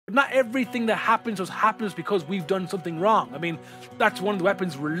But not everything that happens to us happens because we've done something wrong. I mean, that's one of the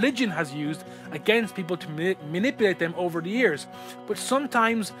weapons religion has used against people to manipulate them over the years. But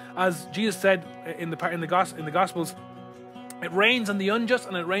sometimes, as Jesus said in the Gospels, it rains on the unjust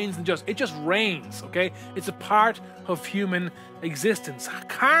and it rains on the just. It just rains, okay? It's a part of human existence.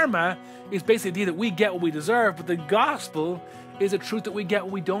 Karma is basically the idea that we get what we deserve, but the gospel is a truth that we get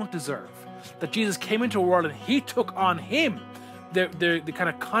what we don't deserve. That Jesus came into a world and he took on him the kind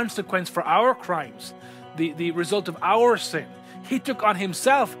of consequence for our crimes, the result of our sin. He took on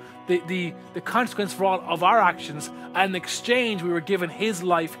himself the consequence for all of our actions, and in exchange we were given his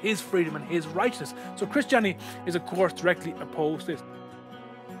life, his freedom, and his righteousness. So Christianity is, of course, directly opposed to this.